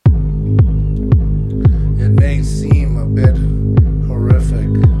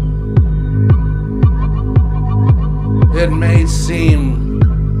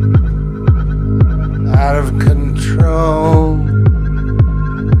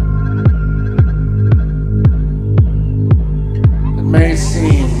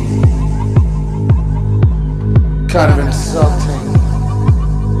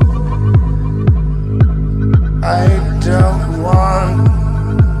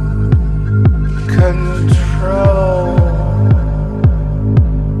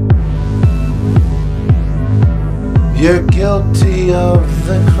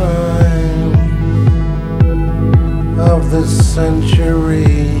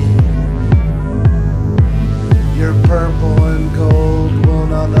century. Your purple and gold will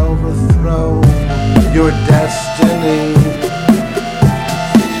not overthrow your destiny.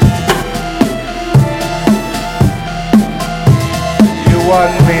 You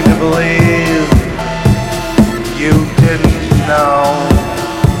want me to believe you didn't know.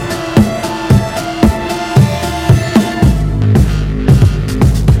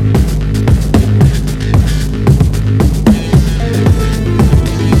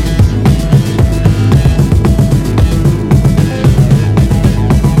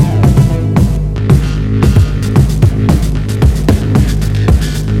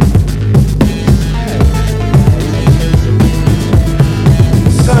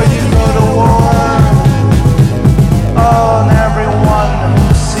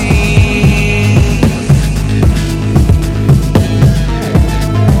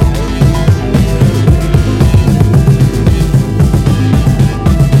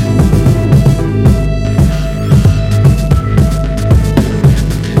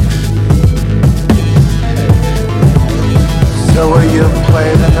 So will you play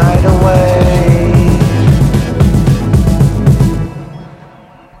the night away?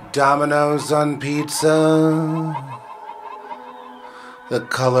 Dominoes on pizza. The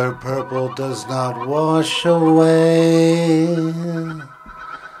color purple does not wash away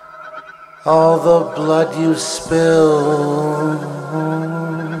all the blood you spilled.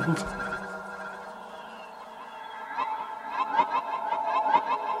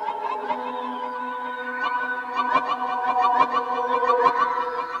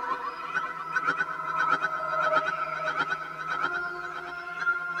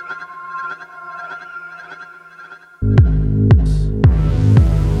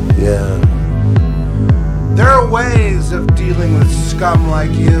 Yeah. There are ways of dealing with scum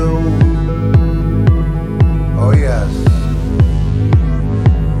like you. Oh yes.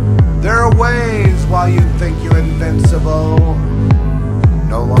 There are ways while you think you're invincible.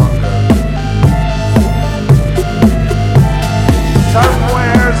 No longer.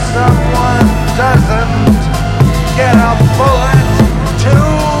 Somewhere someone doesn't get a bullet to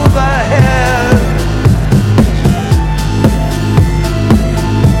the head.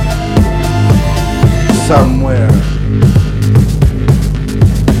 Somewhere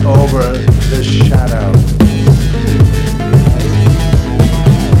over the shadow,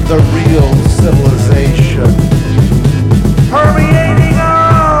 the real civilization